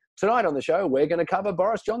say, tonight on the show, we're going to cover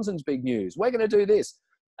Boris Johnson's big news, we're going to do this.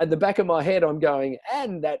 At the back of my head, I'm going,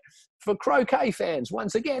 and that for croquet fans,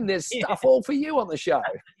 once again, there's stuff all for you on the show.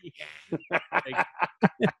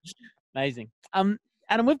 Amazing.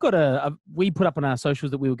 Adam, we've got we put up on our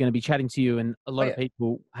socials that we were going to be chatting to you, and a lot of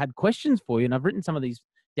people had questions for you, and I've written some of these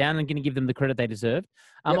down and going to give them the credit they deserve.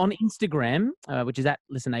 On Instagram, which is at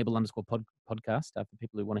ListenABLE_podcast, for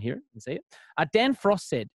people who want to hear it and see it. Dan Frost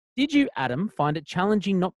said, did you, Adam, find it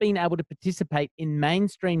challenging not being able to participate in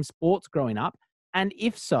mainstream sports growing up? And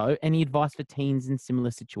if so, any advice for teens in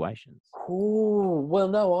similar situations? Oh, well,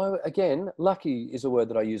 no, again, lucky is a word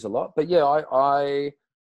that I use a lot. But yeah, I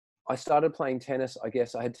started playing tennis. I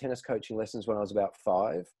guess I had tennis coaching lessons when I was about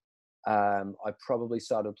 5. I probably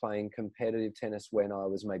started playing competitive tennis when I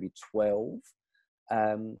was maybe 12.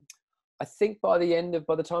 I think by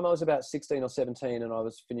the time I was about 16 or 17 and I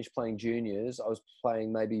was finished playing juniors, I was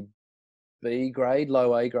playing maybe B grade,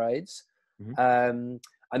 low A grades. Mm-hmm.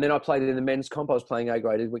 And then I played in the men's comp. I was playing A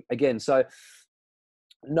grade again. So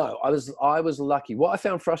no, I was lucky. What I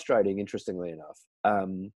found frustrating, interestingly enough,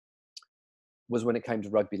 was when it came to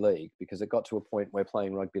rugby league, because it got to a point where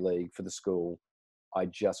playing rugby league for the school, I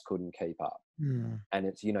just couldn't keep up. And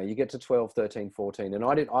it's, you get to 12, 13, 14. And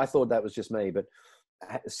I thought that was just me, but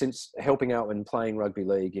since helping out and playing rugby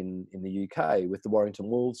league in the UK with the Warrington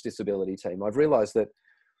Wolves disability team, I've realized that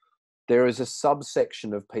there is a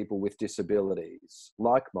subsection of people with disabilities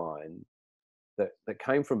like mine that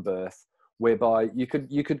came from birth, whereby you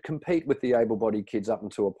could compete with the able-bodied kids up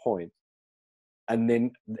until a point. And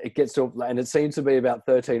then it gets to, and it seems to be about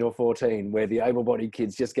 13 or 14 where the able-bodied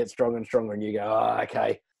kids just get stronger and stronger, and you go, oh,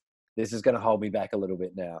 okay, this is going to hold me back a little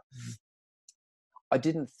bit now. I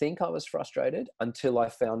didn't think I was frustrated until I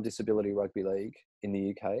found Disability Rugby League in the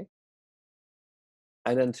UK.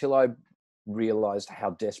 And until I realised how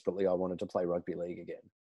desperately I wanted to play rugby league again.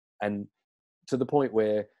 And to the point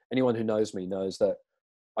where anyone who knows me knows that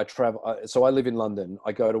I travel. So I live in London.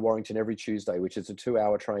 I go to Warrington every Tuesday, which is a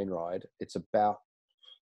 2-hour train ride. It's about,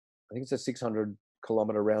 I think it's a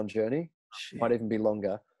 600-kilometre round journey. Shit. Might even be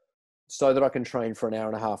longer, so that I can train for an hour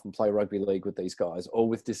and a half and play rugby league with these guys, all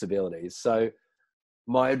with disabilities. So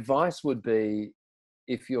my advice would be,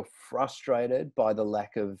 if you're frustrated by the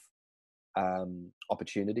lack of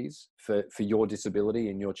opportunities for your disability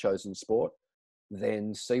in your chosen sport,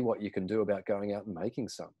 then see what you can do about going out and making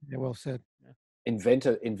some. Yeah, well said. Yeah. Invent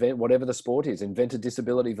whatever the sport is, invent a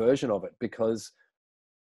disability version of it. Because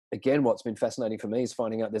again, what's been fascinating for me is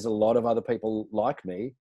finding out there's a lot of other people like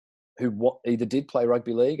me who either did play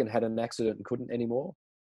rugby league and had an accident and couldn't anymore,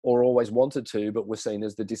 or always wanted to, but were seen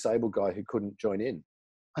as the disabled guy who couldn't join in.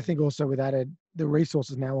 I think also with that, the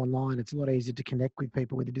resources now online, it's a lot easier to connect with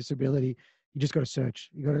people with a disability. You just got to search.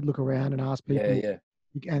 You got to look around and ask people. Yeah.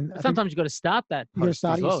 And sometimes you got to start that. You got to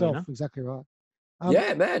start yourself. You know? Exactly right.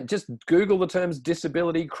 Yeah, man. Just Google the terms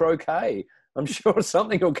disability croquet. I'm sure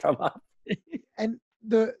something will come up. And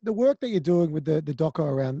the work that you're doing with the doco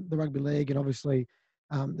around the rugby league, and obviously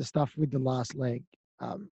the stuff with the last leg.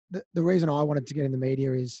 The reason I wanted to get in the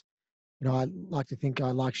media is, I like to think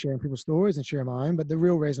I like sharing people's stories and sharing my own. But the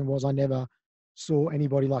real reason was I never saw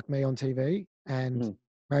anybody like me on TV and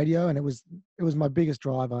radio, and it was my biggest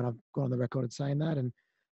driver. And I've gone on the record at saying that. And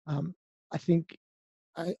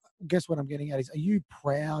I guess what I'm getting at is, are you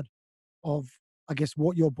proud of, I guess,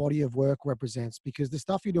 what your body of work represents? Because the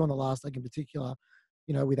stuff you do on the last leg in particular,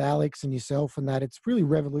 with Alex and yourself and that, it's really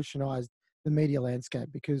revolutionized the media landscape.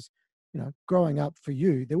 Because, growing up for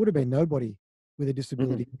you, there would have been nobody with a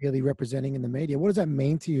disability really representing in the media. What does that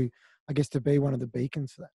mean to you, I guess, to be one of the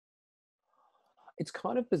beacons for that? It's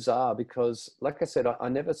kind of bizarre because, like I said, I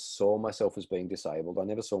never saw myself as being disabled. I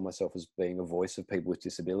never saw myself as being a voice of people with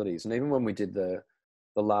disabilities. And even when we did the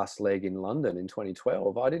last leg in London in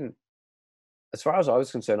 2012, I didn't, as far as I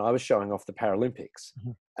was concerned, I was showing off the Paralympics.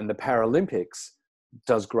 And the Paralympics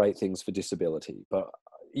does great things for disability. But,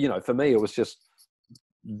 you know, for me, it was just,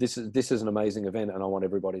 this is an amazing event and I want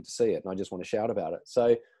everybody to see it and I just want to shout about it.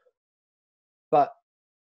 So, but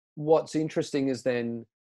what's interesting is then,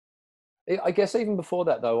 I guess even before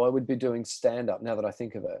that though, I would be doing stand-up now that I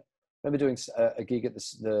think of it. I remember doing a gig at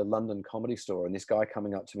the London Comedy Store, and this guy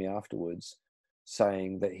coming up to me afterwards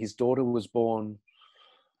saying that his daughter was born,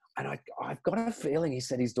 and I've got a feeling he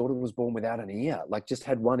said his daughter was born without an ear, like just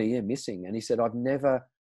had one ear missing. And he said, I've never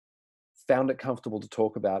found it comfortable to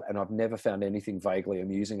talk about, and I've never found anything vaguely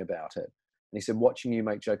amusing about it. And he said, watching you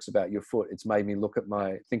make jokes about your foot, it's made me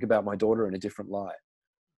think about my daughter in a different light.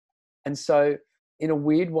 And so in a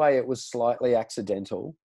weird way, it was slightly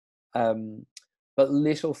accidental. But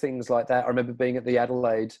little things like that. I remember being at the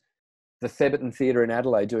Theberton Theatre in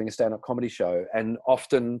Adelaide doing a stand-up comedy show, and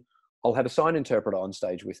often I'll have a sign interpreter on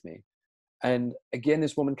stage with me. And again,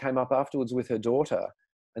 this woman came up afterwards with her daughter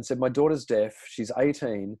and said, my daughter's deaf, she's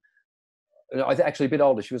 18, actually a bit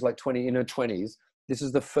older, she was like 20, in her 20s. This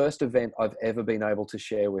is the first event I've ever been able to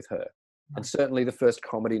share with her. And certainly the first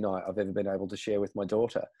comedy night I've ever been able to share with my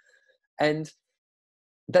daughter. And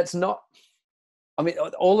that's not, I mean,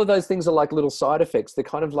 all of those things are like little side effects. They're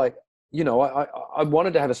kind of like, you know, I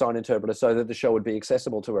wanted to have a sign interpreter so that the show would be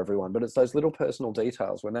accessible to everyone, but it's those little personal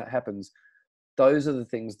details. When that happens, those are the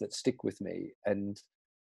things that stick with me. And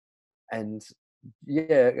yeah,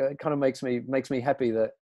 it kind of makes me happy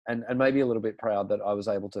that, and maybe a little bit proud that I was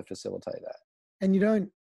able to facilitate that. And you don't,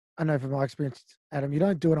 I know from my experience, Adam, you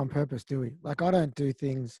don't do it on purpose, do we? Like, I don't do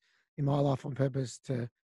things in my life on purpose to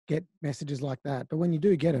get messages like that. But when you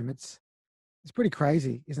do get them, it's pretty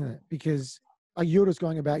crazy, isn't it? Because you're just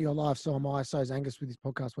going about your life, so am I, so is Angus with his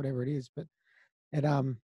podcast, whatever it is. But it,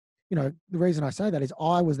 you know, the reason I say that is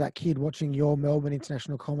I was that kid watching your Melbourne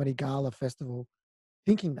International Comedy Gala Festival,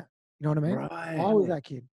 thinking that, you know what I mean? Right. I was that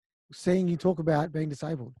kid seeing you talk about being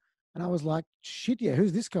disabled, and I was like, shit, yeah,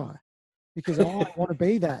 who's this guy? Because I want to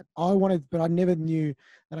be that. But I never knew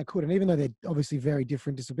that I could. And even though they're obviously very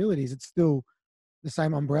different disabilities, it's still the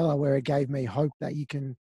same umbrella where it gave me hope that you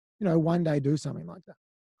can, you know, one day do something like that.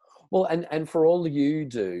 Well, and for all you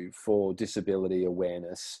do for disability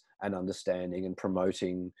awareness and understanding and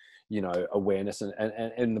promoting, you know, awareness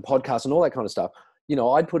and the podcast and all that kind of stuff, you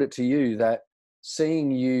know, I'd put it to you that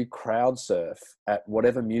seeing you crowd surf at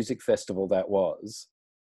whatever music festival that was,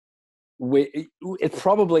 it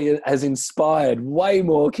probably has inspired way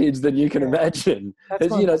more kids than you can imagine.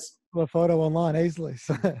 That's you know, my photo online easily.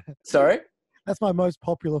 So. Sorry? That's my most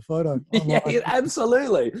popular photo online. Yeah,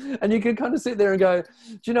 absolutely. And you could kind of sit there and go,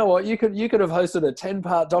 do you know what? You could have hosted a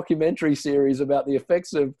 10-part documentary series about the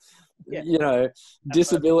effects of, you know,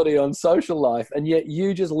 disability on social life. And yet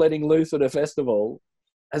you just letting loose at a festival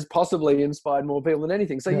has possibly inspired more people than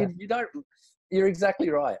anything. So you're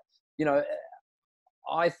exactly right. You know,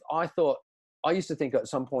 I thought, I used to think at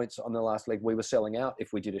some points on the last leg, we were selling out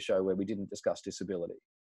if we did a show where we didn't discuss disability,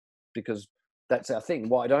 because that's our thing.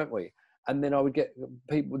 Why don't we? And then I would get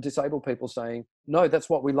disabled people saying, no, that's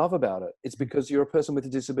what we love about it. It's because you're a person with a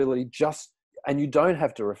disability and you don't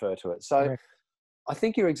have to refer to it. So I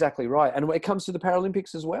think you're exactly right. And when it comes to the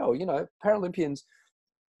Paralympics as well, you know, Paralympians,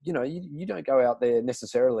 you know, you don't go out there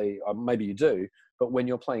necessarily, maybe you do, but when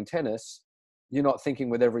you're playing tennis, you're not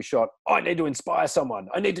thinking with every shot, I need to inspire someone,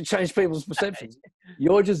 I need to change people's perceptions.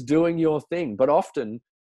 You're just doing your thing. But often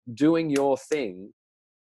doing your thing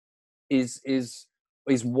is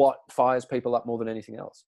what fires people up more than anything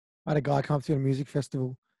else. I had a guy come up to me at a music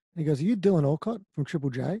festival, and he goes, are you Dylan Alcott from Triple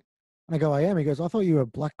J? And I go, I am. He goes, I thought you were a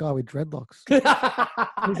black guy with dreadlocks.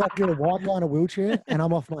 He's like, you're a white guy in a wheelchair, and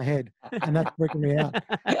I'm off my head. And that's freaking me out.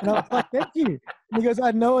 And I was like, thank you. And he goes, I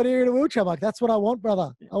had no idea you're in a wheelchair. I'm like, that's what I want,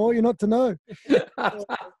 brother. I want you not to know.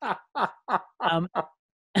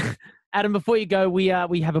 Adam, before you go, we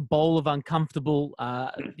have a bowl of uncomfortable.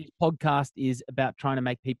 This podcast is about trying to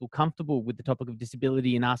make people comfortable with the topic of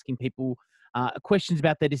disability and asking people questions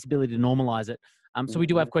about their disability to normalize it. So we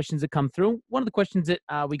do have questions that come through. One of the questions that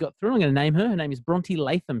we got through, I'm going to name her. Her name is Bronte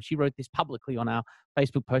Latham. She wrote this publicly on our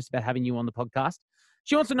Facebook post about having you on the podcast.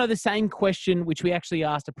 She wants to know the same question which we actually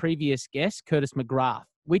asked a previous guest, Curtis McGrath,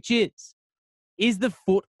 which is the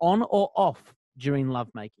foot on or off during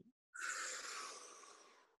lovemaking?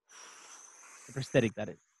 The prosthetic, that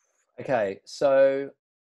is. Okay, so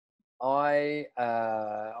I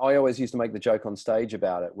always used to make the joke on stage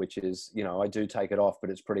about it, which is, you know, I do take it off, but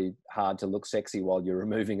it's pretty hard to look sexy while you're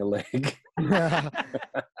removing a leg.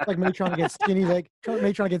 Like me trying to get skinny leg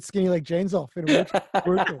jeans off in a wheelchair.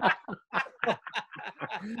 Brutal.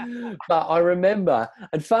 But I remember,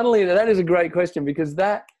 and funnily, that is a great question, because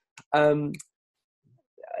that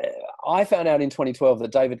I found out in 2012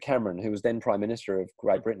 that David Cameron, who was then Prime Minister of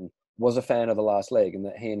Great Britain, was a fan of The Last Leg, and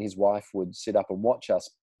that he and his wife would sit up and watch us,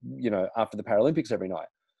 after the Paralympics every night.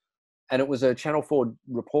 And it was a Channel 4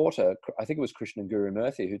 reporter, I think it was Krishnan Guru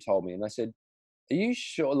Murthy, who told me. And I said, are you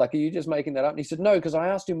sure? Like, are you just making that up? And he said, no, because I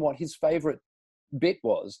asked him what his favourite bit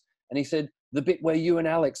was. And he said, the bit where you and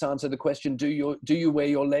Alex answer the question, do you wear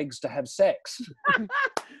your legs to have sex?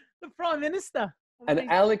 The Prime Minister. And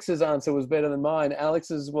Alex's answer was better than mine.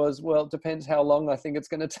 Alex's was, well, it depends how long I think it's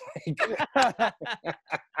going to take. The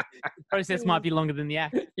process might be longer than the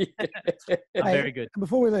act. Yeah. Very good.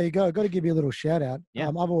 Before we let you go, I've got to give you a little shout out. Yeah.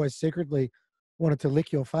 I've always secretly wanted to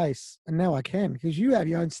lick your face, and now I can because you have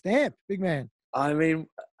your own stamp, big man. I mean,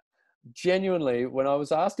 genuinely, when I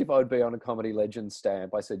was asked if I would be on a Comedy Legends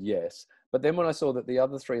stamp, I said yes. But then when I saw that the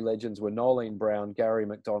other three legends were Nolene Brown, Gary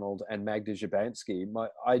McDonald, and Magda Szubanski,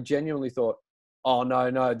 I genuinely thought, oh,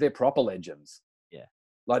 no, they're proper legends. Yeah.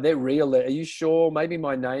 Like, they're real. Are you sure? Maybe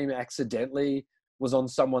my name accidentally was on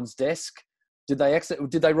someone's desk. Did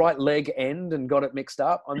they write leg end and got it mixed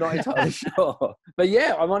up? I'm not entirely sure. But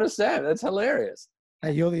yeah, I'm on a stamp. That's hilarious.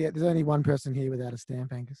 Hey, there's only one person here without a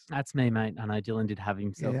stamp, Angus. That's me, mate. I know Dylan did have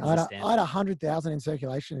himself Yeah, as a stamp. I had 100,000 in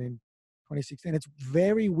circulation in 2016. It's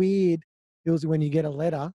very weird, Hills, when you get a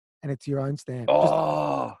letter and it's your own stamp.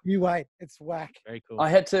 Oh, You wait. It's whack. Very cool.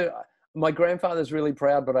 My grandfather's really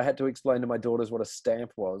proud, but I had to explain to my daughters what a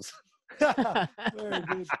stamp was. Very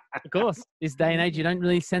good. Of course, this day and age, you don't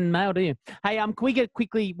really send mail, do you? Hey, can we get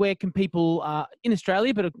quickly, where can people in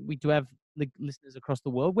Australia, but we do have listeners across the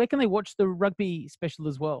world, where can they watch the rugby special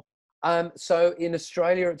as well? So in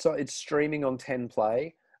Australia, it's streaming on 10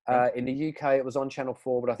 Play. In the UK, it was on Channel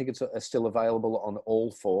 4, but I think it's still available on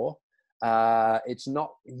all 4. It's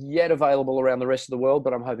not yet available around the rest of the world,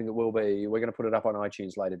 but I'm hoping it will be. We're going to put it up on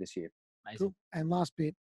iTunes later this year. Amazing. Cool. And last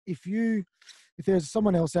bit, if there's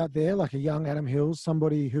someone else out there, like a young Adam Hills,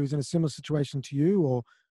 somebody who's in a similar situation to you or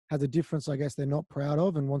has a difference, I guess, they're not proud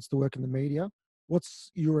of and wants to work in the media,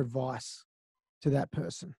 what's your advice to that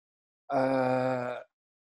person?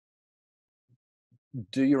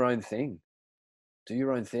 Do your own thing. Do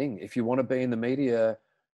your own thing. If you want to be in the media,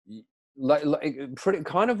 pretty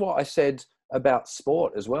kind of what I said about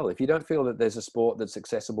sport as well. If you don't feel that there's a sport that's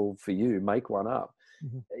accessible for you, make one up.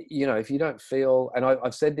 Mm-hmm. If you don't feel, and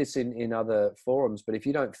I've said this in other forums, but if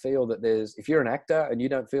you don't feel that if you're an actor and you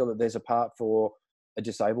don't feel that there's a part for a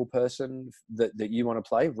disabled person that you want to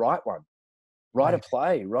play, write one. Write a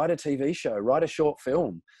play, write a TV show, write a short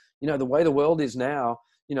film. The way the world is now,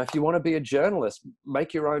 if you want to be a journalist,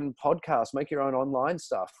 make your own podcast, make your own online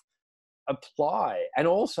stuff, apply. And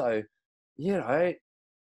also,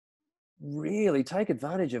 really take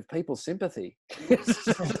advantage of people's sympathy. Hey,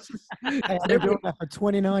 I've been doing that for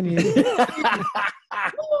 29 years.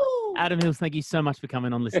 Adam Hills, thank you so much for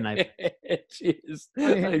coming on ListenABLE. Cheers.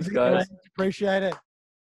 Thanks, guys. Appreciate it.